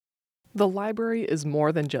The library is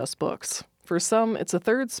more than just books. For some, it's a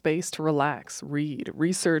third space to relax, read,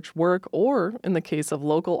 research, work, or, in the case of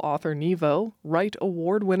local author Nghi Vo, write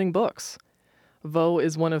award winning books. Vo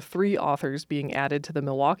is one of 3 authors being added to the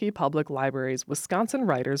Milwaukee Public Library's Wisconsin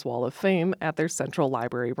Writers Wall of Fame at their Central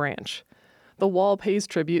Library branch. The wall pays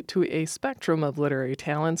tribute to a spectrum of literary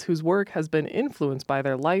talents whose work has been influenced by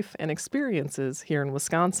their life and experiences here in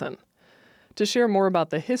Wisconsin. To share more about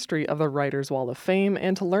the history of the Writers' Wall of Fame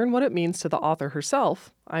and to learn what it means to the author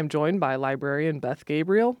herself, I'm joined by librarian Beth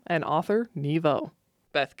Gabriel and author Nghi Vo.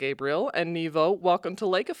 Beth Gabriel and Nghi Vo, welcome to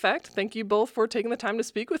Lake Effect. Thank you both for taking the time to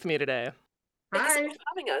speak with me today. Thank you so Hi. much for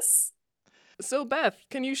having us. So, Beth,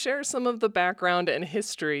 can you share some of the background and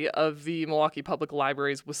history of the Milwaukee Public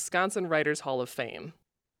Library's Wisconsin Writers Hall of Fame?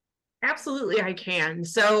 Absolutely, I can.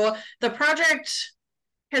 So the project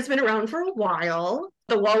has been around for a while.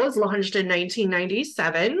 The wall was launched in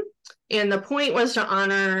 1997, and the point was to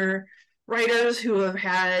honor writers who have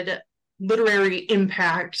had literary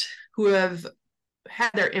impact, who have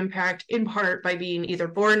had their impact in part by being either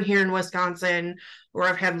born here in Wisconsin or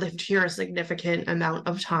have had lived here a significant amount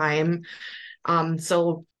of time.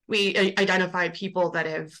 So we identify people that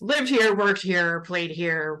have lived here, worked here, played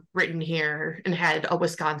here, written here, and had a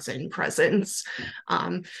Wisconsin presence.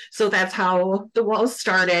 So that's how the wall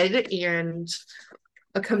started. And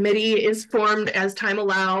a committee is formed as time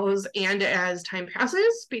allows and as time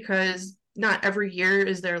passes, because not every year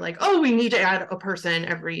is there like, oh, we need to add a person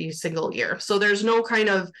every single year. So there's no kind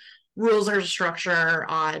of rules or structure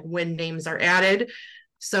on when names are added.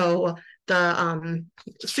 So the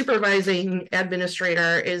supervising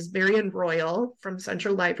administrator is Marian Royal from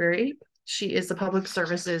Central Library. She is the public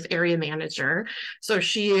services area manager. So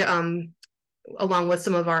she, along with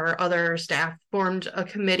some of our other staff, formed a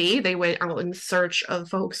committee. They went out in search of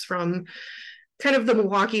folks from kind of the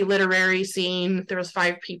Milwaukee literary scene. There was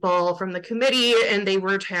 5 people from the committee, and they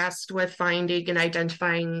were tasked with finding and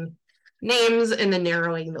identifying names and then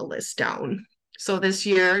narrowing the list down. So this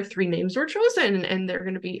year, 3 names were chosen, and they're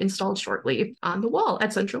going to be installed shortly on the wall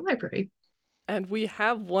at Central Library. And we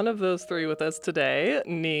have one of those 3 with us today.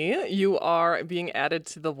 Nghi, you are being added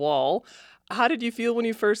to the wall. How did you feel when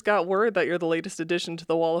you first got word that you're the latest addition to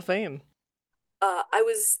the Wall of Fame? I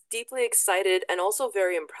was deeply excited and also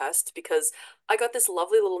very impressed because I got this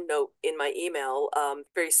lovely little note in my email,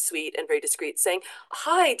 very sweet and very discreet, saying,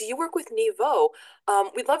 "Hi, do you work with Nghi Vo?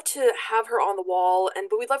 We'd love to have her on the wall,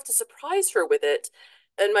 but we'd love to surprise her with it."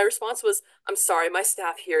 And my response was, "I'm sorry, my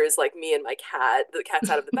staff here is like me and my cat. The cat's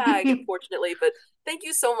out of the bag, unfortunately, but thank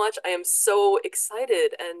you so much. I am so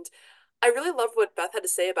excited." And I really loved what Beth had to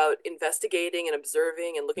say about investigating and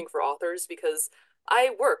observing and looking for authors because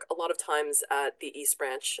I work a lot of times at the East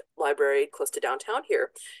Branch Library close to downtown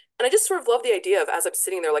here. And I just sort of love the idea of as I'm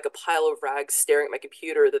sitting there like a pile of rags staring at my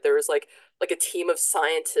computer that there was like a team of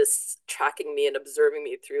scientists tracking me and observing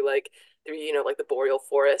me through like the boreal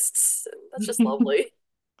forests. And that's just lovely.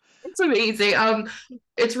 It's amazing.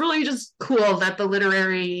 It's really just cool that the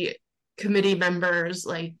literary committee members,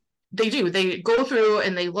 like, they go through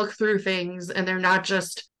and they look through things, and they're not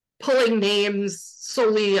just pulling names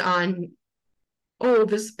solely on, oh,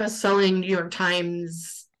 this best-selling New York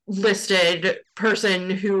Times listed person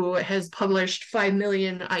who has published 5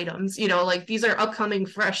 million items. Like, these are upcoming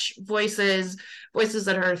fresh voices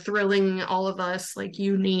that are thrilling all of us, like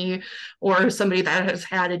uni, or somebody that has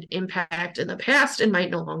had an impact in the past and might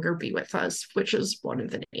no longer be with us, which is one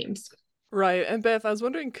of the names. Right. And Beth, I was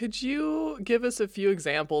wondering, could you give us a few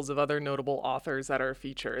examples of other notable authors that are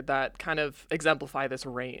featured that kind of exemplify this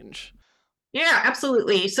range? Yeah,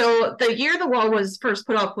 absolutely. So the year the wall was first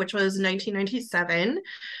put up, which was 1997,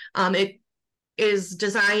 it is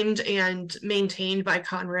designed and maintained by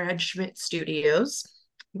Conrad Schmidt Studios,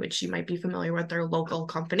 which you might be familiar with, their local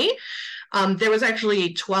company. There was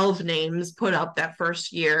actually 12 names put up that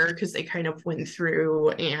first year because they kind of went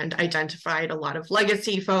through and identified a lot of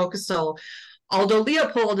legacy folks. So Aldo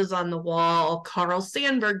Leopold is on the wall, Carl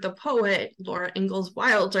Sandburg, the poet, Laura Ingalls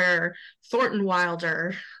Wilder, Thornton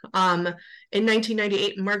Wilder. In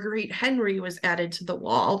 1998, Marguerite Henry was added to the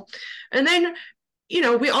wall. And then,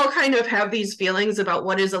 we all kind of have these feelings about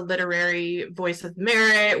what is a literary voice of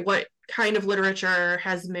merit, what kind of literature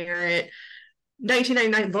has merit.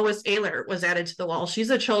 1999, Lois Ehlert was added to the wall. She's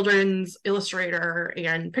a children's illustrator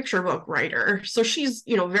and picture book writer. So she's,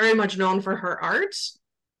 very much known for her art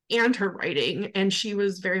and her writing, and she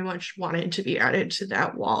was very much wanted to be added to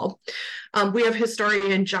that wall. We have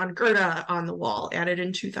historian John Gerda on the wall, added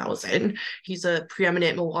in 2000. He's a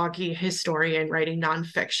preeminent Milwaukee historian writing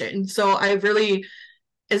nonfiction. So I really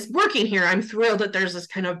is working here, I'm thrilled that there's this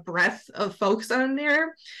kind of breadth of folks on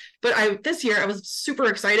there. But this year I was super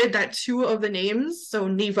excited that two of the names, so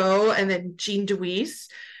Nghi Vo and then Jean Deweese,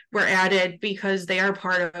 were added because they are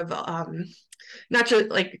part of not just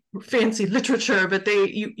like fancy literature, but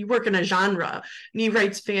you work in a genre. Nghi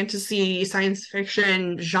writes fantasy, science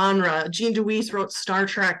fiction genre. Jean Deweese wrote Star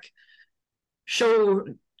Trek show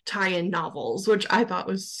tie-in novels, which I thought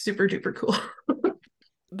was super duper cool.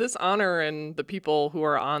 This honor and the people who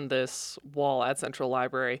are on this wall at Central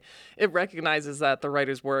Library, it recognizes that the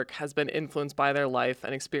writer's work has been influenced by their life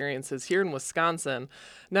and experiences here in Wisconsin.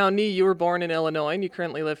 Now, Nghi, you were born in Illinois and you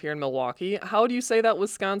currently live here in Milwaukee. How do you say that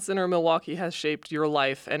Wisconsin or Milwaukee has shaped your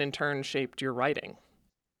life and in turn shaped your writing?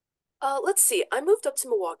 Let's see. I moved up to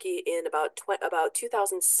Milwaukee in about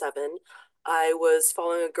 2007. I was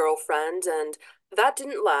following a girlfriend, and that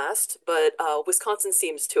didn't last, but Wisconsin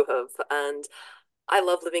seems to have. And I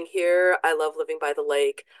love living here. I love living by the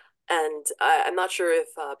lake. And I'm not sure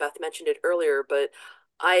if Beth mentioned it earlier, but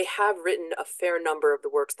I have written a fair number of the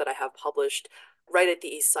works that I have published right at the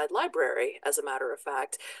East Side Library, as a matter of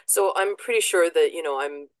fact. So I'm pretty sure that,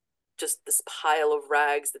 I'm just this pile of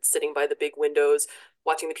rags that's sitting by the big windows,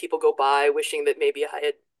 watching the people go by, wishing that maybe I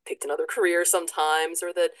had picked another career sometimes,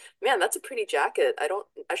 or that, man, that's a pretty jacket.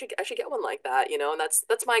 I should get one like that, and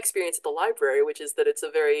that's my experience at the library, which is that it's a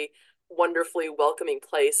very wonderfully welcoming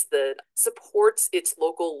place that supports its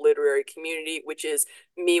local literary community, which is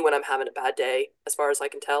me when I'm having a bad day, as far as I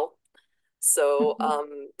can tell. So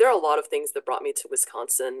there are a lot of things that brought me to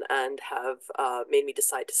Wisconsin and have made me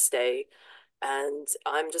decide to stay. And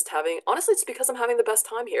I'm just honestly, it's because I'm having the best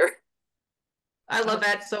time here. I love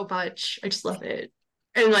that so much. I just love it.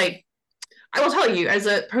 And like, I will tell you, as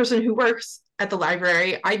a person who works at the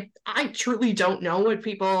library, I truly don't know what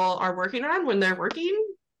people are working on when they're working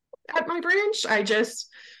at my branch.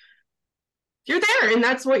 You're there, and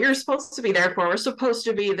that's what you're supposed to be there for. We're supposed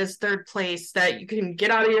to be this third place that you can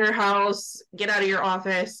get out of your house, get out of your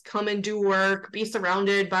office, come and do work, be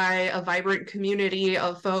surrounded by a vibrant community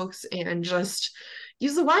of folks, and just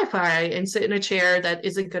use the Wi-Fi and sit in a chair that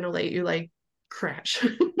isn't going to let you like crash.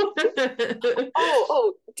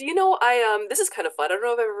 Oh, do you know this is kind of fun. I don't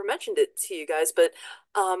know if I've ever mentioned it to you guys, but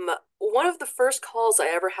one of the first calls I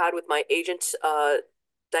ever had with my agent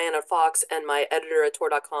Diana Fox and my editor at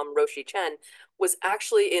Tor.com, Roshi Chen, was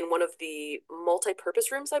actually in one of the multi-purpose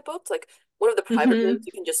rooms I booked, like one of the private rooms Mm-hmm.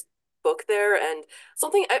 you can just book there. And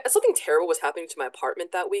something terrible was happening to my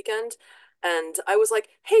apartment that weekend, and I was like,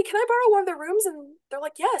 "Hey, can I borrow one of the rooms?" And they're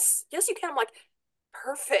like, "Yes, yes, you can." I'm like,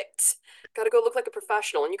 "Perfect. Got to go look like a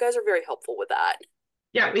professional," and you guys are very helpful with that.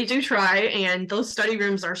 Yeah, we do try, and those study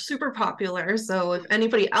rooms are super popular. So if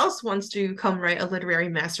anybody else wants to come write a literary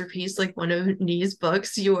masterpiece like one of Nghi's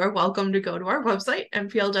books, you are welcome to go to our website,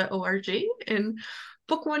 mpl.org, and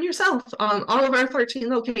book one yourself. All of our 13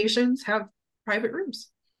 locations have private rooms.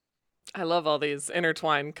 I love all these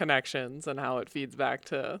intertwined connections and how it feeds back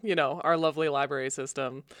to, our lovely library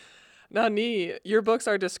system. Now, Nghi, your books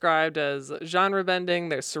are described as genre bending.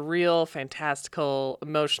 They're surreal, fantastical,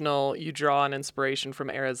 emotional. You draw on inspiration from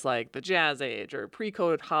eras like the Jazz Age or pre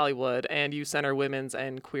code Hollywood, and you center women's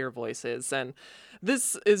and queer voices. And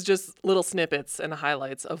this is just little snippets and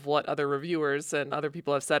highlights of what other reviewers and other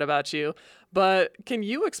people have said about you. But can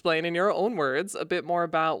you explain in your own words a bit more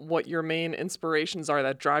about what your main inspirations are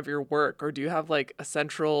that drive your work? Or do you have like a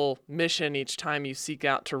central mission each time you seek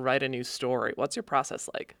out to write a new story? What's your process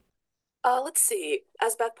like? Let's see.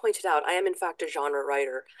 As Beth pointed out, I am in fact a genre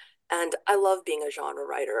writer, and I love being a genre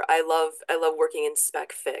writer. I love working in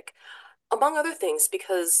spec fic, among other things,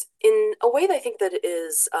 because in a way that I think that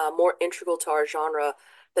is more integral to our genre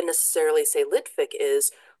than necessarily say lit fic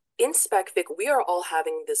is. In spec fic, we are all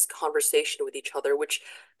having this conversation with each other, which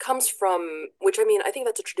I mean, I think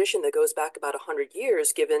that's a tradition that goes back about 100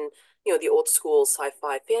 years, given, the old school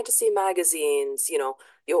sci-fi fantasy magazines,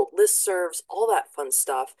 the old listservs, all that fun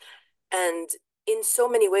stuff. And in so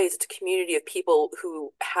many ways, it's a community of people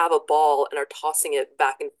who have a ball and are tossing it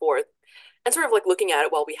back and forth and sort of like looking at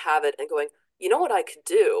it while we have it and going, you know what I could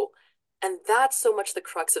do? And that's so much the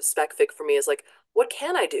crux of spec fic for me is like, what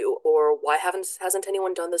can I do? Or why hasn't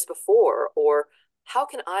anyone done this before? Or how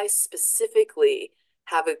can I specifically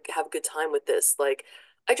have a good time with this? Like,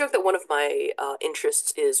 I joke that one of my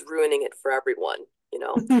interests is ruining it for everyone, you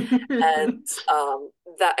know? And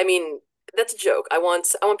that I mean, that's a joke. I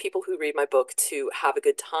want people who read my book to have a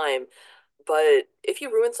good time. But if you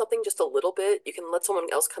ruin something just a little bit, you can let someone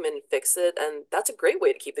else come in and fix it, and that's a great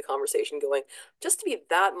way to keep the conversation going. Just to be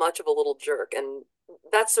that much of a little jerk, and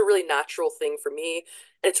that's a really natural thing for me.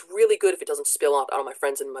 And it's really good if it doesn't spill out on my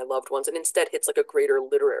friends and my loved ones, and instead hits like a greater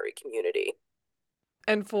literary community.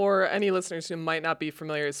 And for any listeners who might not be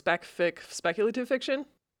familiar, speculative fiction?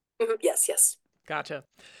 Yes, yes. Gotcha.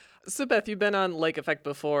 So, Beth, you've been on Lake Effect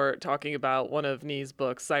before talking about one of Nghi's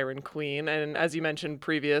books, Siren Queen. And as you mentioned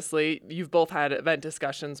previously, you've both had event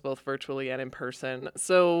discussions, both virtually and in person.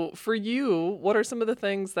 So, for you, what are some of the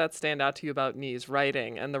things that stand out to you about Nghi's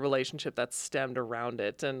writing and the relationship that's stemmed around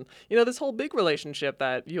it? And, this whole big relationship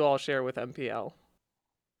that you all share with MPL.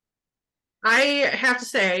 I have to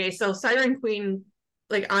say, so Siren Queen,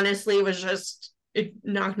 like, honestly, was just, it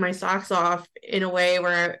knocked my socks off in a way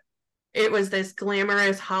where it was this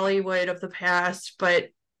glamorous Hollywood of the past, but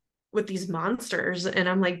with these monsters. And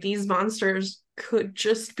I'm like, these monsters could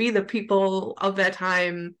just be the people of that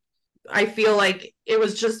time. I feel like it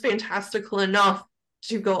was just fantastical enough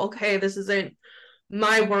to go, okay, this isn't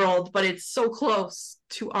my world, but it's so close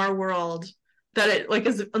to our world that it like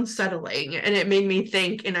is unsettling. And it made me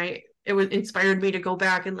think, and it was inspired me to go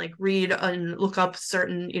back and like read and look up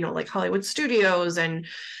certain, like Hollywood studios and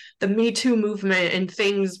the Me Too movement and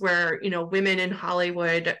things where, women in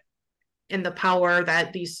Hollywood and the power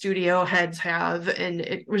that these studio heads have. And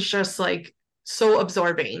it was just like so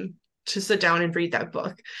absorbing to sit down and read that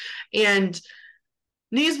book. And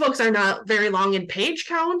these books are not very long in page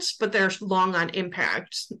count, but they're long on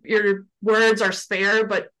impact. Your words are spare,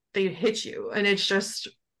 but they hit you. And it's just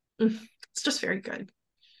very good.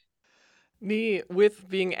 Nghi, with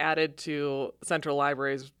being added to Central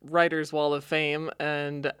Library's Writers' Wall of Fame,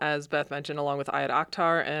 and as Beth mentioned, along with Ayad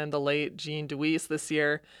Akhtar and the late Jean Deweese this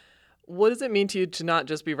year, what does it mean to you to not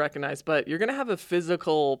just be recognized, but you're going to have a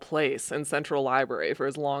physical place in Central Library for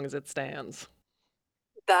as long as it stands?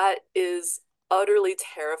 That is utterly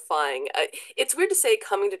terrifying. It's weird to say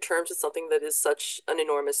coming to terms with something that is such an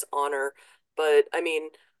enormous honor, but I mean,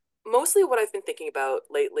 mostly what I've been thinking about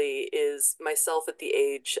lately is myself at the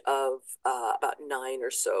age of about 9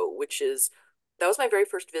 or so, that was my very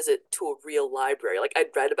first visit to a real library. Like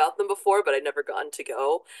I'd read about them before, but I'd never gotten to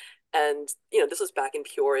go. And this was back in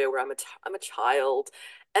Peoria, where I'm a child,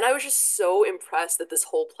 and I was just so impressed that this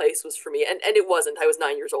whole place was for me. And it wasn't. I was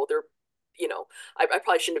 9 years old. I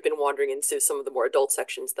probably shouldn't have been wandering into some of the more adult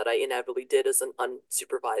sections that I inevitably did as an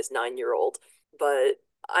unsupervised 9 year old. But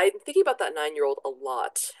I'm thinking about that 9 year old a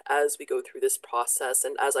lot as we go through this process,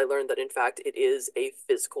 and as I learned that in fact it is a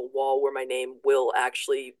physical wall where my name will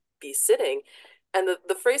actually be sitting. And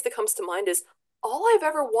the phrase that comes to mind is, all I've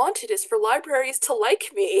ever wanted is for libraries to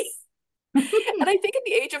like me. And I think at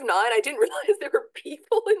the age of 9, I didn't realize there were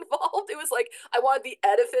people involved. It was like I wanted the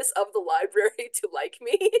edifice of the library to like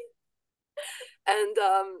me. And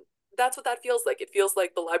that's what that feels like. It feels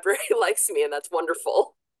like the library likes me, and that's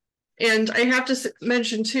wonderful. And I have to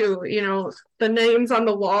mention too, the names on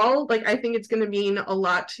the wall, like I think it's going to mean a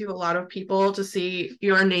lot to a lot of people to see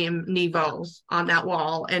your name, Nghi Vo, on that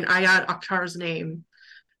wall, and Ayad Akhtar's name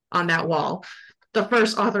on that wall. The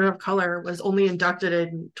first author of color was only inducted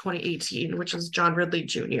in 2018, which is John Ridley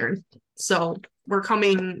Jr. So we're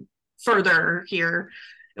coming further here.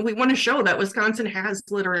 And we want to show that Wisconsin has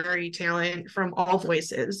literary talent from all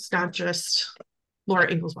voices, not just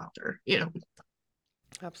Laura Ingalls Wilder,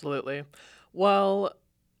 Absolutely. Well,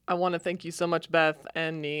 I want to thank you so much, Beth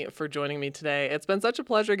and Nghi, for joining me today. It's been such a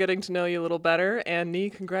pleasure getting to know you a little better. And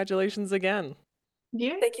Nghi, congratulations again.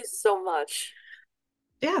 Yeah. Thank you so much.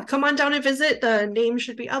 Yeah, come on down and visit. The name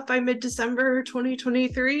should be up by mid-December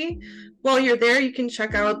 2023. While you're there, you can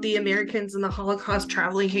check out the Americans in the Holocaust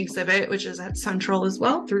Traveling exhibit, which is at Central as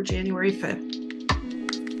well through January 5th.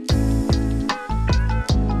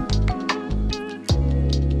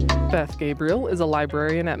 Beth Gabriel is a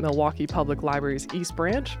librarian at Milwaukee Public Library's East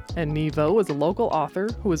Branch, and Nghi Vo is a local author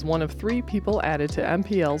who is one of 3 people added to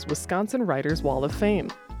MPL's Wisconsin Writers' Wall of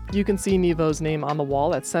Fame. You can see Nghi Vo's name on the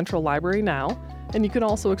wall at Central Library now, and you can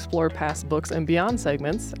also explore past books and beyond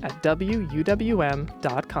segments at wuwm.com.